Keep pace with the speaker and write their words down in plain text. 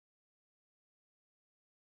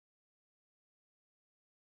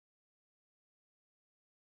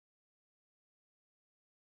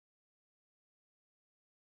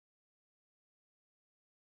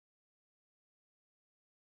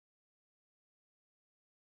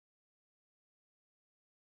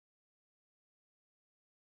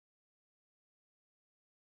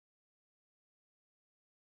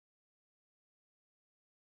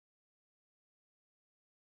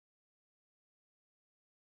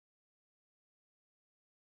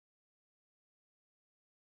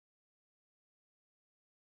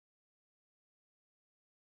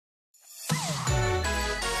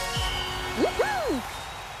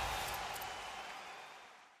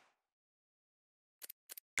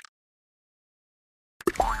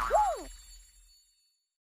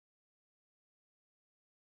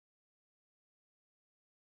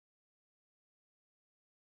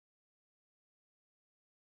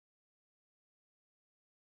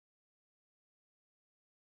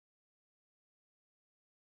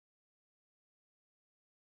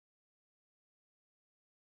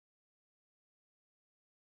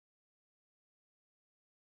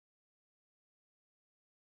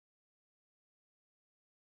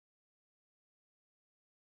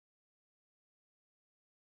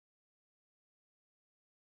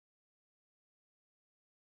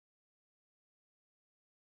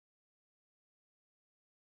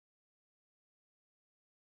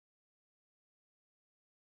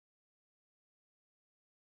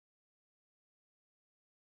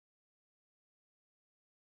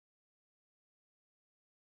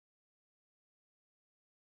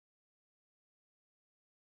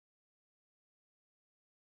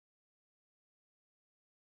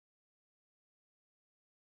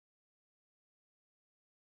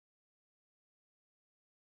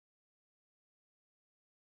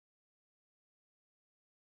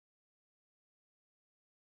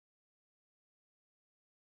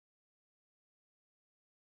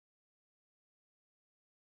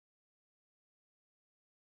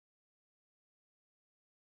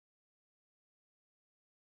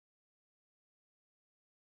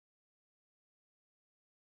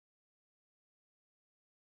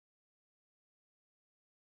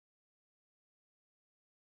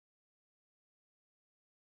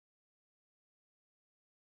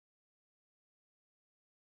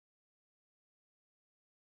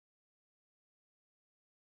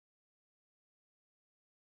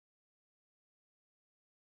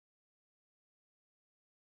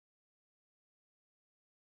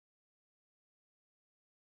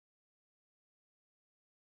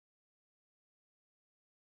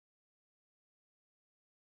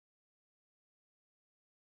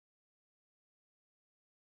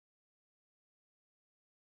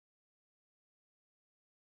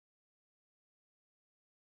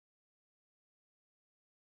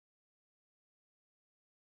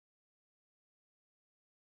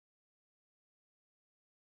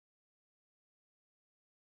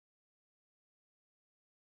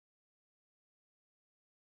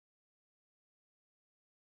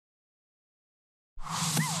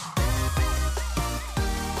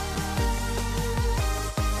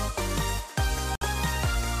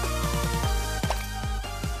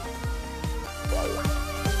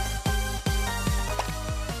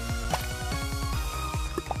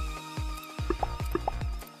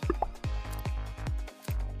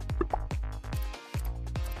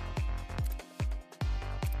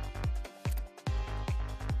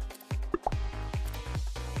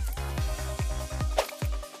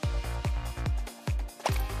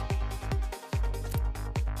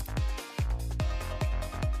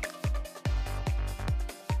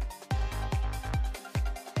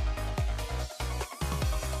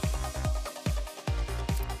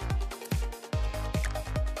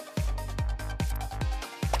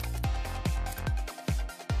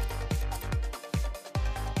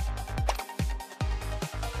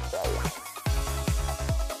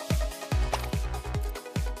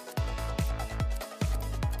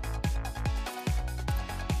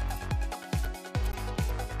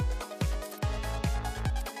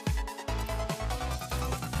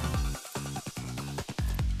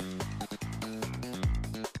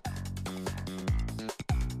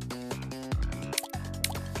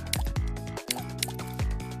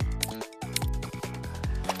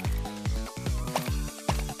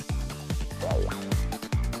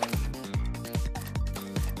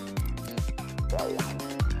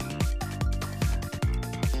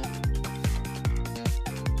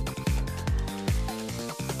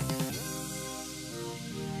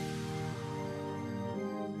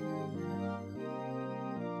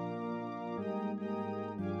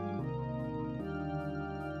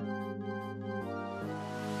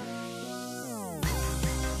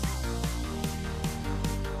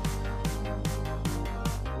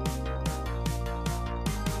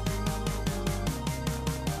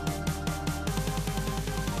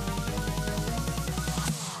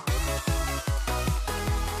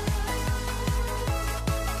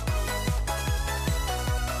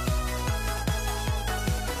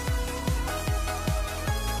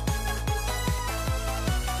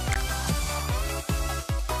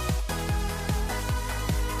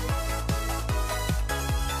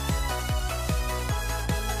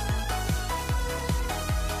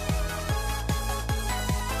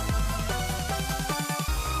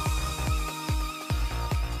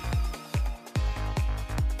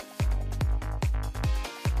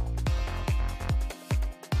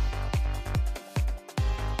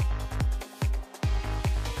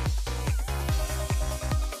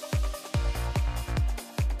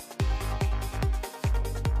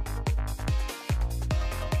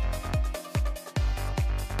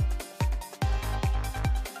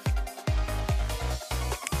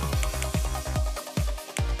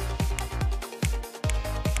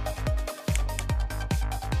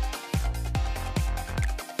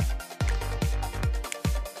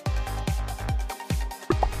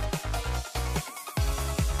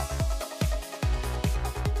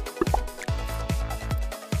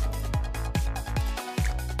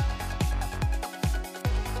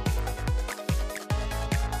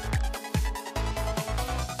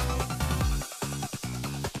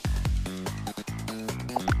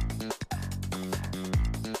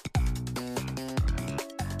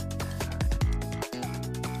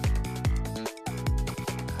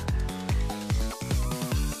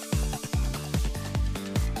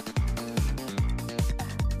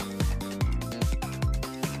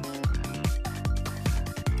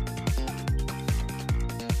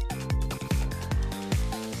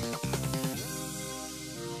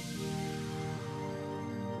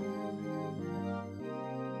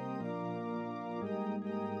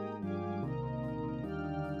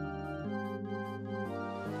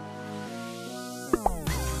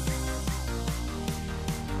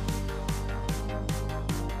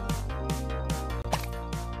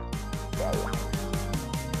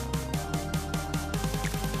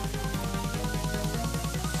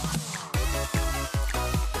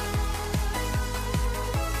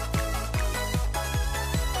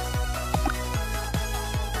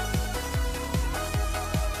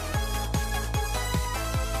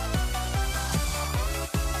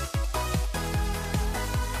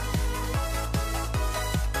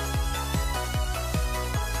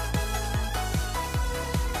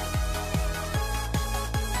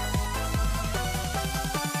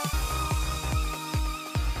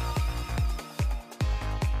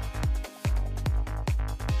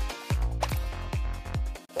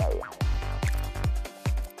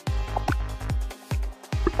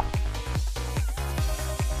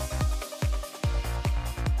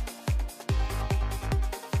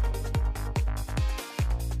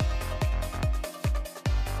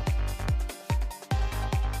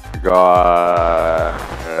god.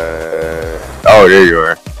 Oh, there you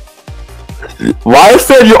are. Why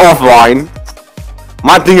said you offline?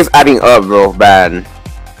 My thing is adding up, bro. Bad.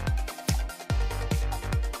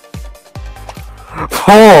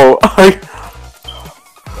 Oh,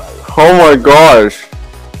 oh my gosh.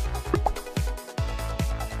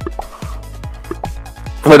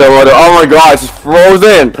 Oh my gosh, it's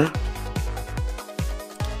frozen.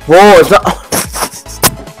 Whoa, it's not.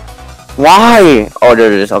 Why? Oh,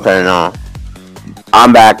 there it is. Okay, no.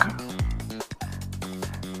 I'm back.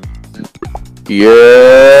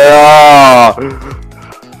 Yeah.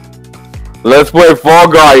 Let's play Fall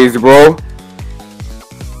Guys, bro.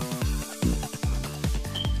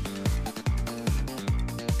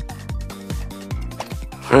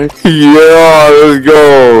 Yeah, let's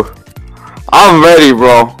go. I'm ready,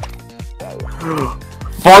 bro.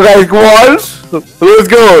 Fall Guys squads. Let's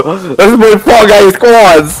go. Let's play Fall Guys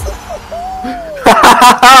squads.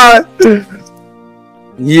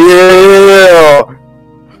 Yeah.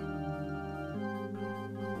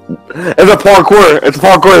 It's a parkour. It's a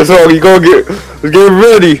parkour. So you go get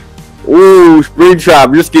ready. Ooh, spring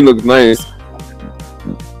trap. Your skin looks nice.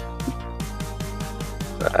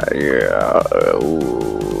 Yeah.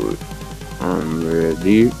 Ooh. I'm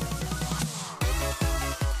ready.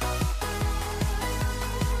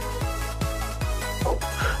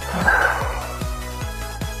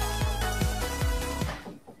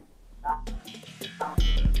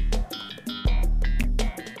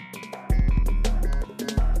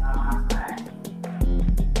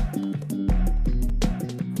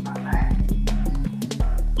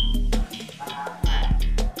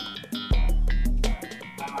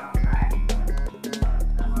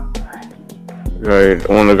 Right,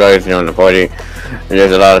 one of the guys here on the party.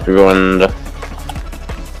 There's a lot of people in the.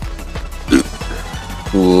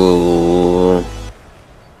 Ooh.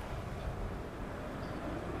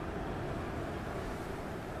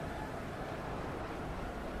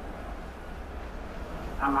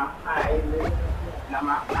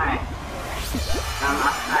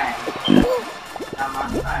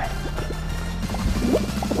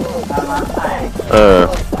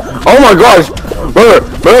 Oh my gosh!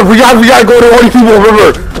 Brother, we gotta go to all these people,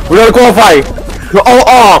 remember! We gotta qualify!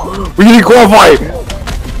 Oh, we need to qualify!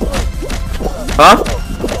 Huh?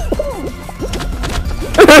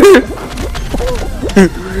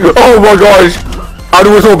 Oh my gosh! I'm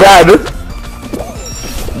doing so bad!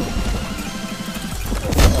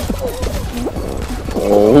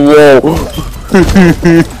 Oh, whoa!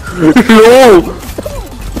 No!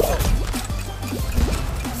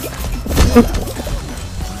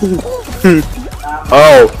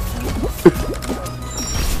 Oh.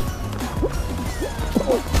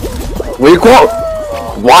 Wait,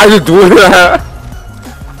 why is it doing that?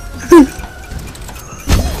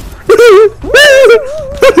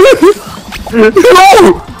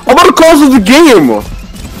 No! I'm about to close the game!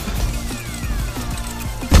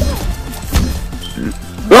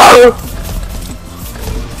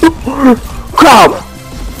 Crap!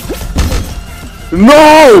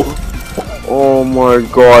 No! Oh my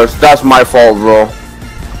gosh, that's my fault, bro.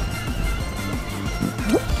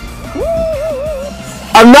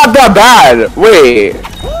 I'm not that bad. Wait.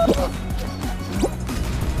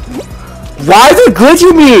 Why is it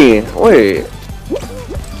glitching me? Wait.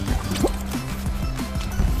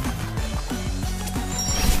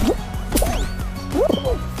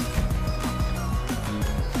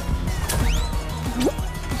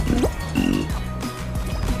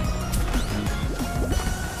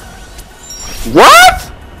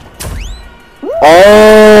 What?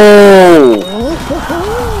 Oh.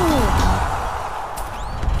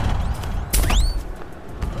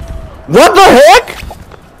 What the heck?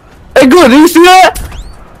 Hey, good. Did you see that?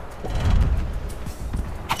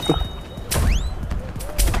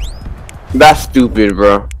 That's stupid,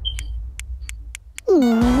 bro.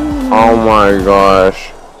 Oh my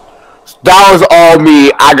gosh. That was all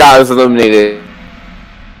me. I got eliminated.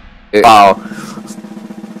 Wow.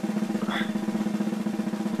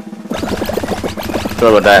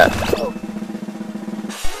 Sorry about that.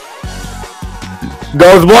 That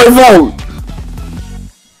was my fault.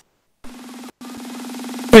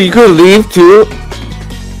 You could leave too.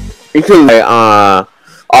 You could we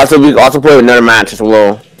also play another match as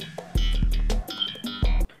well.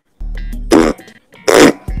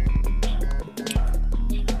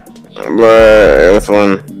 But this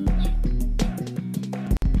one.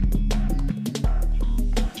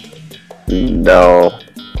 No.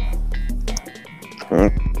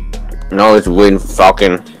 No, it's Win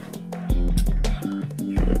Falcon.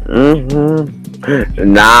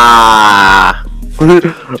 Nah.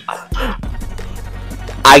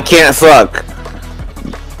 I can't suck.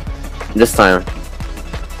 This time.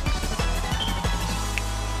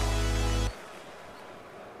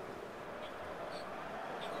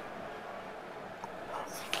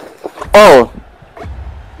 Oh.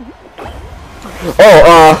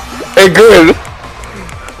 Oh, hey, good.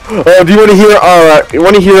 Do you want to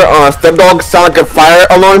hear, Stepdog sound like a fire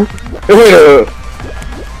alarm?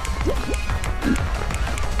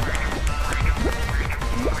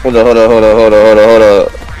 Hold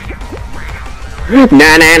up.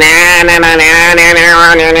 Na na na na na na na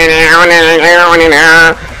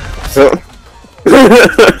na. So,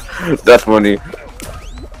 that's funny.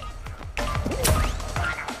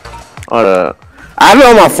 I have it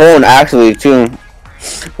on my phone actually too.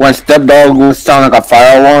 When Stepdog will sound like a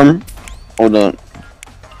fire alarm. Hold on.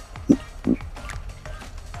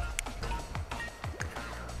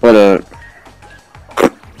 Hold on.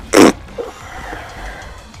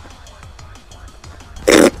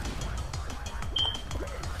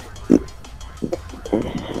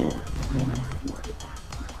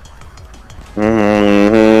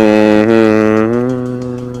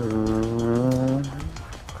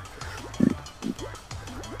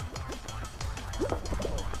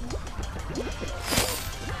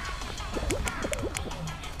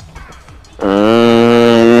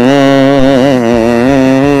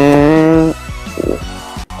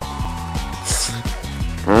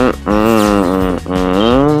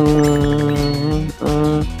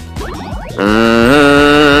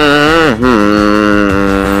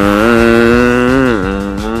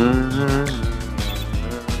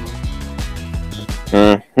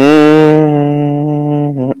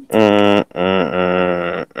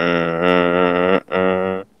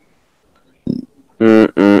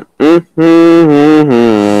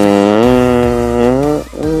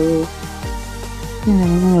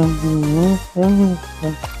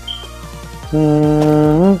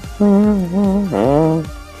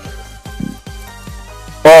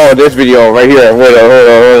 Oh, this video right here.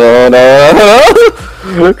 Hold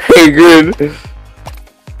on. Hey, good.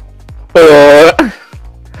 Hold on.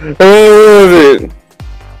 Where is it?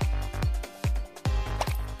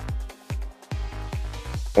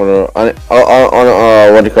 Hold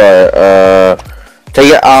on. What do you call it?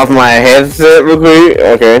 Take it off my headset real quick.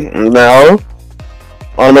 Okay, now I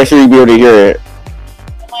want to make sure you be able to hear it.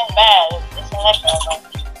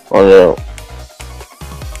 Oh no.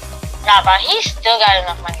 Nah, but he still got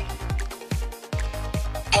enough money.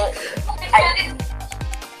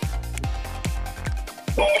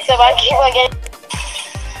 So I keep on getting.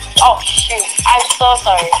 Oh shoot! I'm so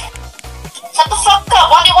sorry. Shut the fuck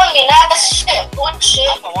up! Why do you want me? Not the shit. One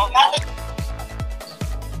shit.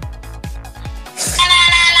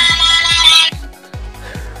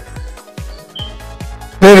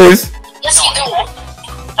 It is. Yes, you do.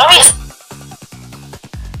 Hurry.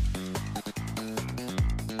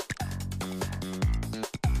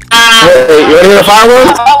 Wait, you ready to hear the fire one?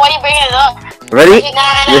 Why are you bringing it up? Ready?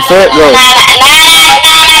 You're set, go.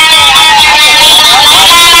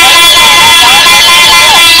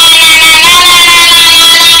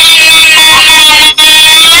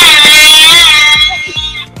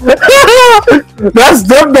 That's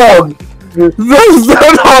Stepdog! That's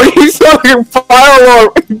Stepdog! He's fucking fire alarm!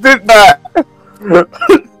 He did that!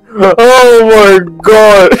 Oh my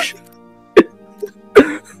god!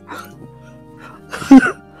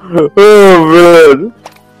 Oh man!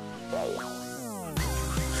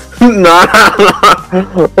 Nah!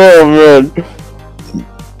 Oh man!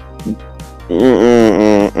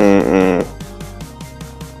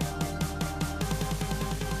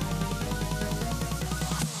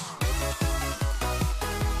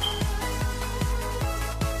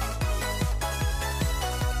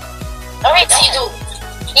 Alright, you do.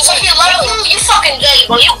 You fucking love you fucking gay,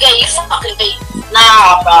 bro. You gay, you fucking gay.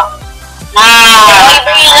 Nah, bro. Nah. Why you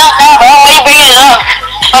bringing it up, bro? Why you bringing it up?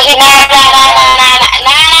 Okay,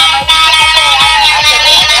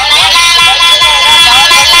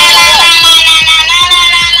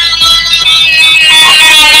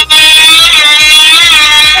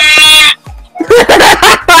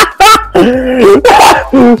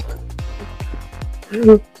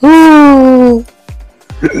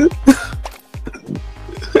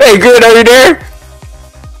 Hey, good, are you there?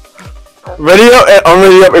 Ready up? I'm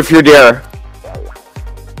ready up if you're there.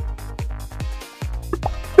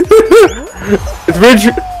 It's Rich.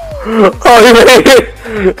 Oh, you made it!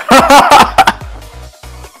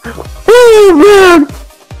 Oh,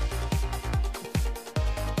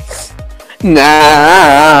 man!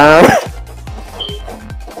 Nah.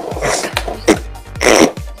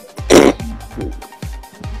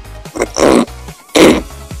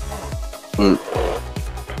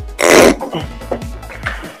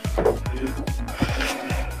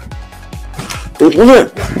 No, ever.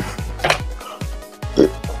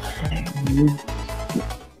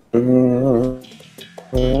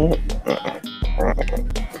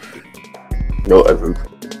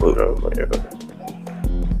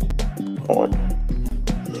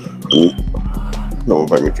 No,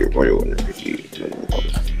 let me get what you want to see.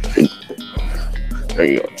 There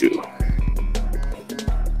you go, too.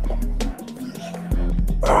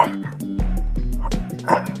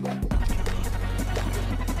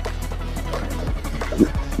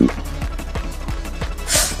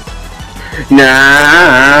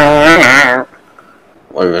 Nah.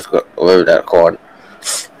 Whatever that's called. Whatever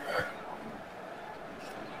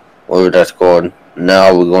that's called.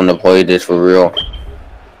 Now we're gonna play this for real.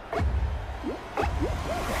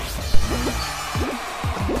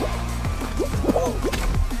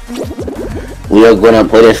 We are gonna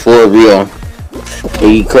play this for real.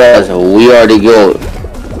 Because we are the GOAT.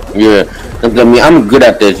 Yeah. Look at me, I'm good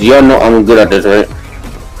at this. Y'all know I'm good at this, right?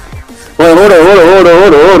 Wait, hold on.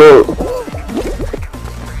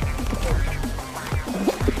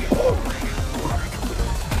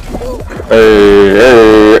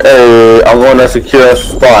 Hey, I'm on a secure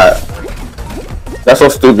spot. That's so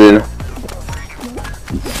stupid.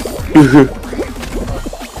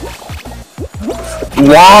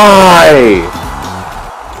 Why?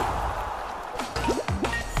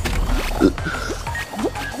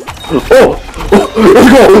 Let's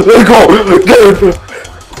go!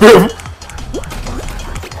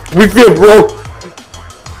 We feel, bro.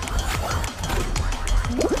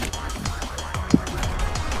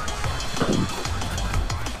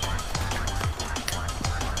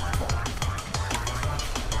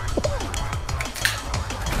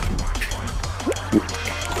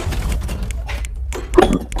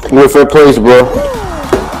 We're fair place, bro.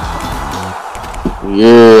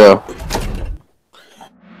 Yeah.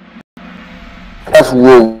 That's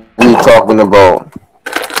what we talking about.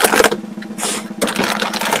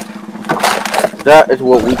 That is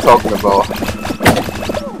what we talking about.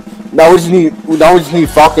 Now we just need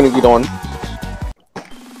Falcon to get on.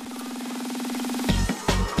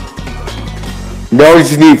 Now we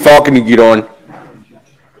just need Falcon to get on.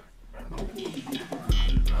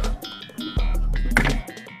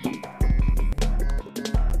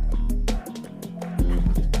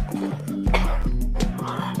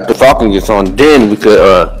 The Falcon gets on, then we could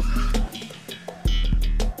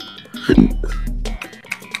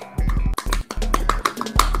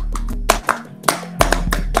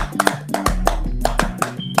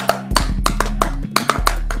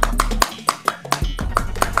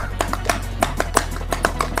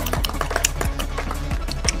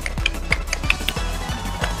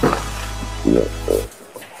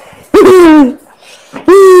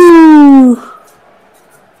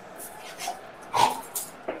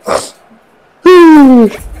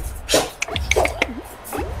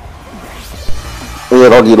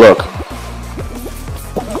look.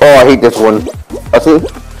 Oh, I hate this one. That's it?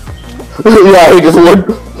 Yeah, I hate this one.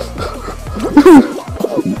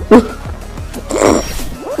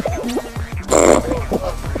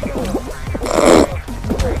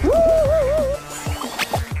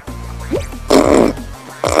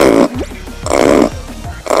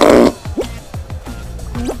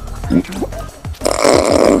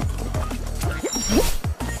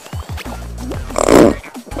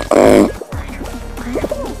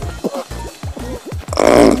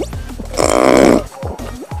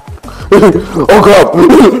 Oh crap!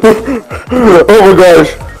 Oh my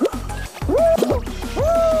gosh!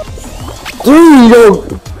 Dude, yo!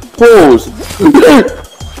 Pose!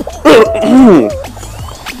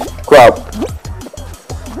 Crap!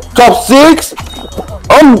 Top 6?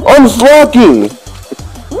 I'm slacking!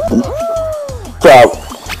 Crap!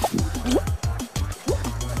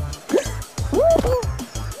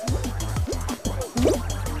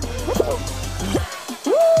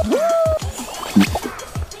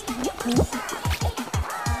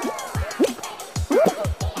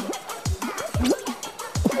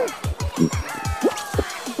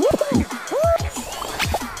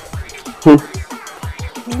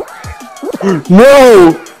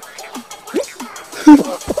 No!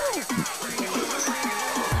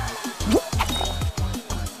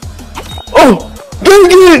 Oh!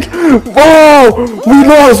 Dang it! Oh! We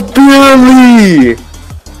lost barely!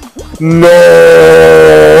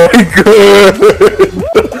 No! Good!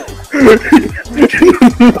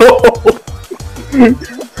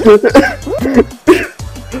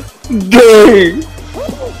 No! Dang!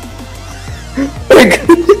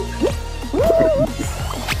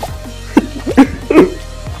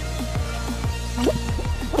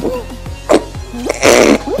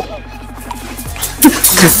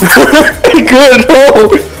 Good, no!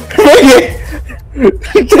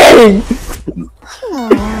 doing?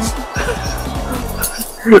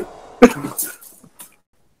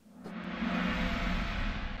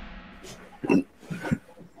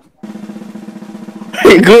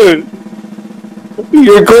 Hey, good.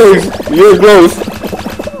 You're close. You're close.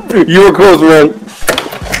 You were close, man.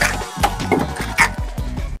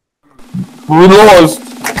 We lost.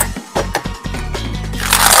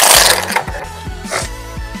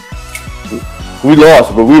 We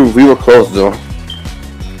lost, but we were close though.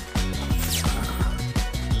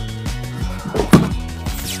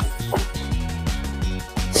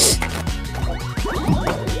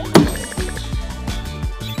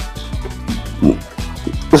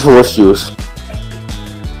 What shoes?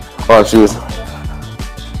 Oh, shoes.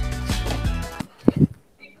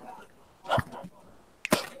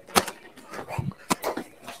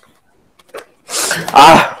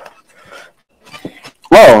 Ah.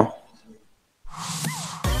 Whoa.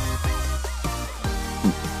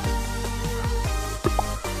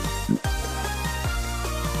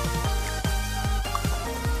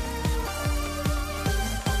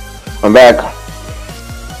 I'm back.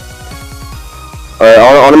 Alright, I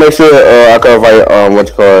want to make sure I can invite, what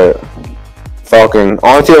you call it? Falcon. I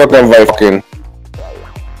want to see if I can invite Falcon.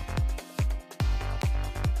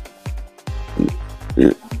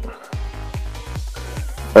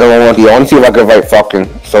 I don't want to. I want to see if I can invite Falcon.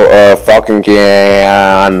 So, Falcon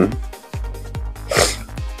can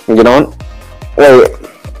get on. Wait.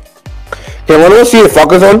 Can one of us see if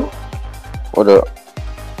Falcon's on? Or the...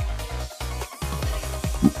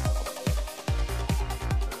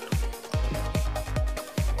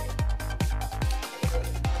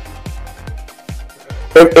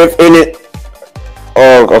 If in it,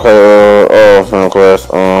 oh okay, oh class.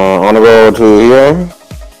 I wanna go to here,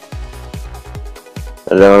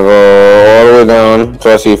 and then I go all the way down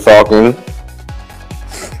so I see Falcon.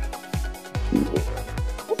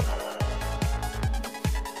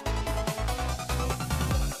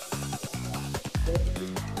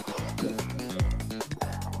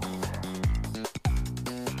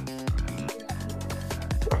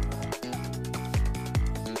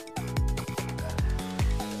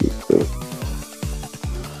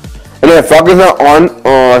 And then if Falcon's not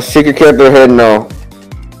on, secret character head no.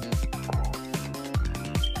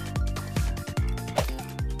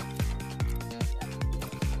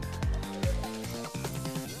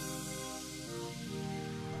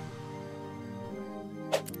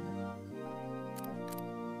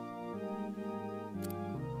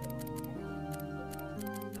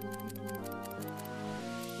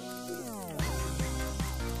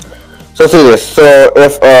 So see this. So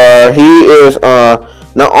if he is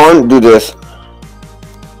not on, do this.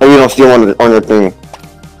 And you don't see him on your thing.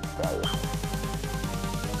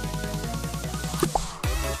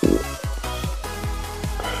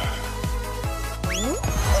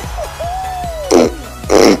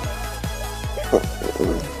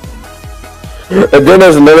 And then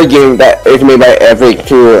there's another game that is made by Epic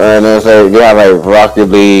too, and it's like they have like Rocket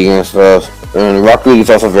League and stuff. And Rocket League is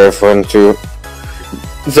also very fun too.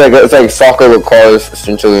 It's like soccer with cars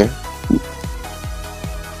essentially.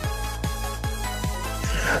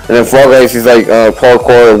 And then Fall Guys is like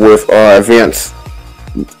parkour with advance.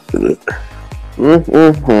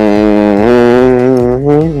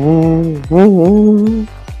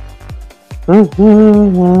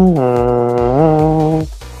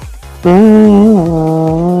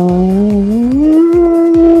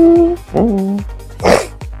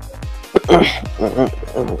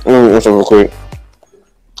 That's real quick.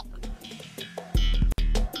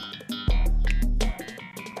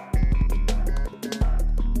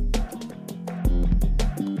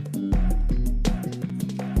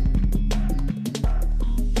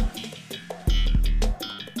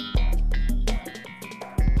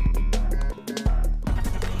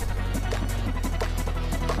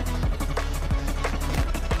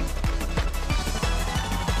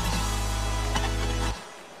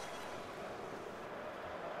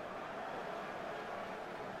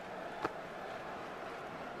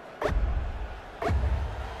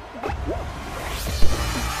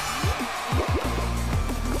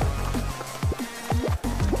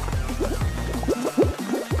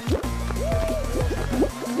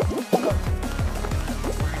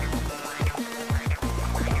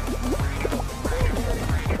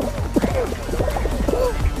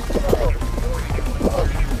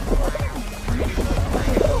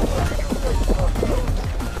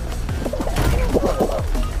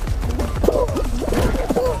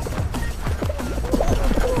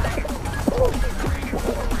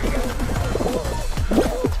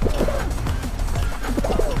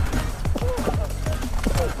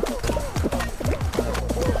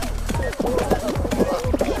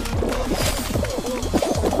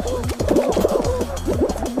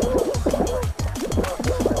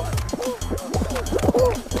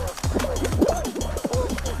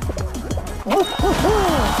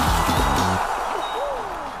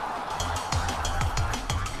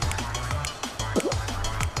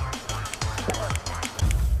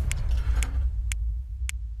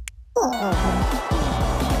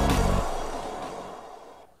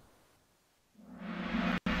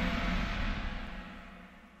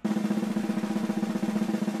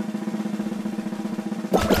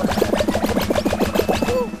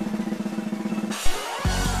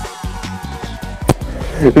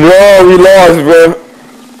 No, we lost, bro.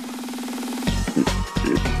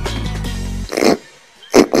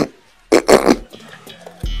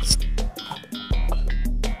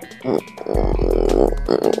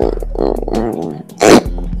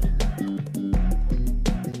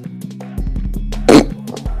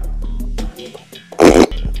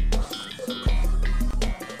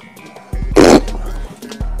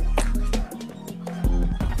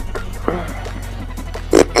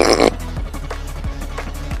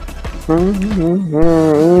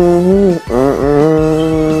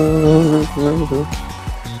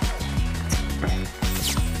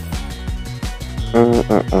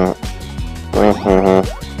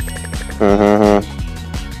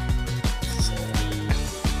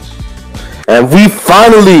 And we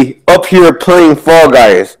finally up here playing Fall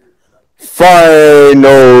Guys. Finally,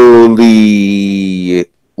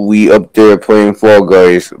 we up there playing Fall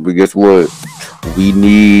Guys. But guess what? We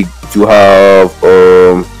need to have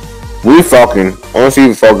we Falcon. I want to see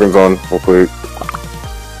if Falcon's on real quick.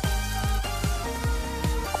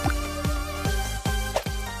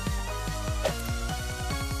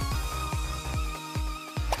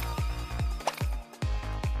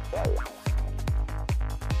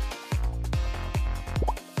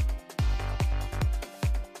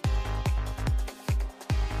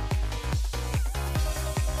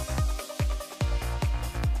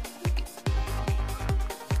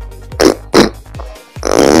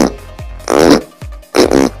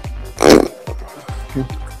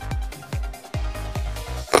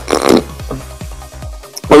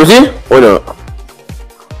 Let me see. Wait up.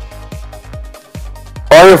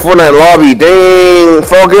 I'm in Fortnite lobby. Dang,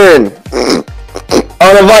 Falcon.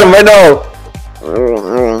 On the bottom right now.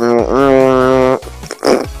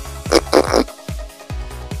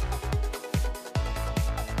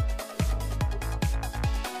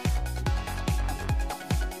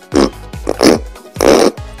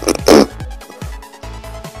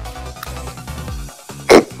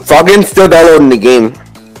 Falcon's still downloading the game.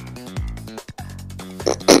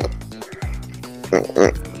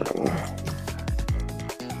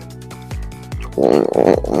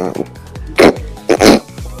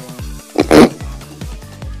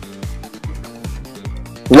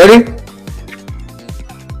 Ready?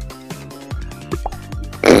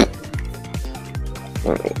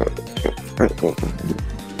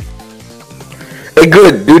 Hey,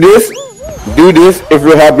 good. Do this. Do this if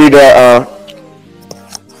you're happy that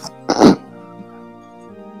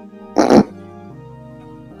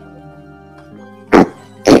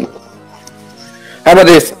how about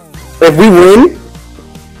this? If we win,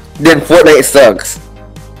 then Fortnite sucks.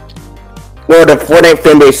 Well, the Fortnite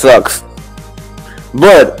fanbase sucks.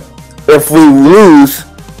 But if we lose,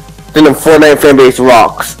 then the Fortnite fanbase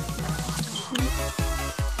rocks.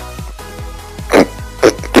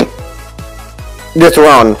 This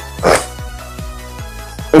round.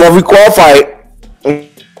 And if we qualify,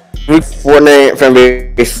 we Fortnite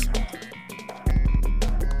fanbase.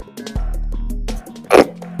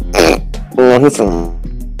 Oh, here's some.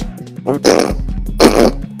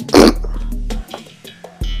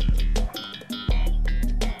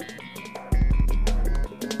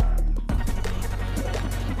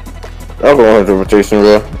 I'll go on interpretation,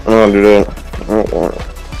 bro. I don't want to do that. I don't want it.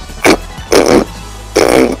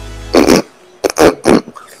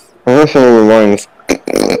 I want some of the lines.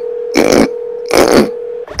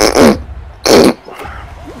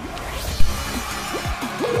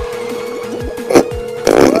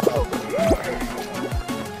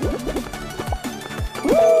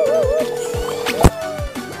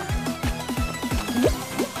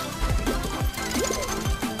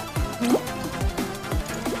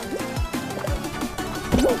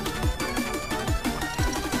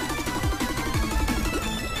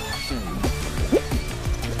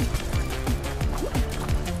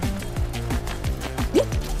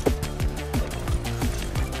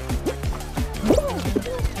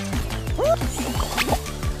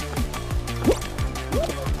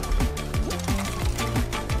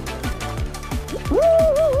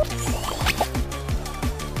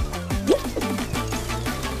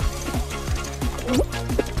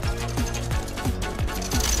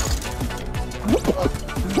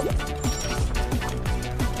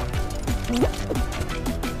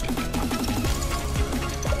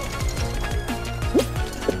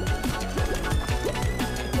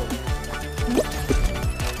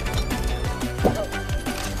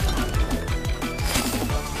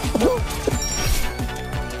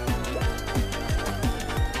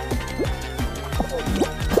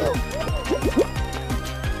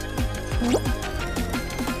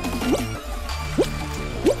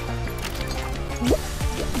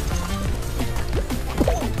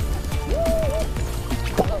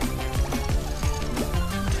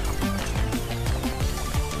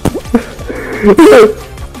 No,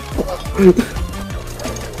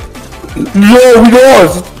 we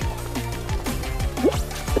lost.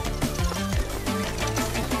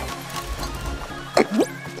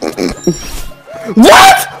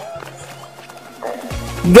 What?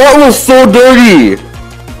 That was so dirty.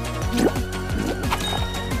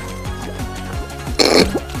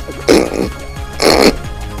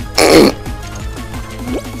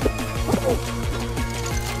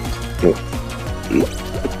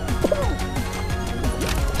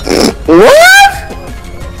 What?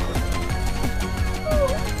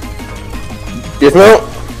 Yes, no.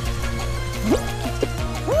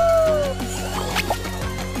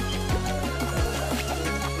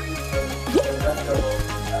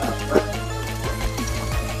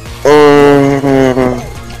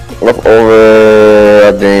 Leftover,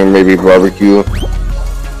 I think maybe barbecue. I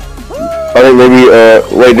think maybe,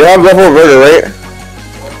 wait, they have leftover burger, right?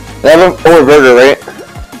 They have leftover burger, right?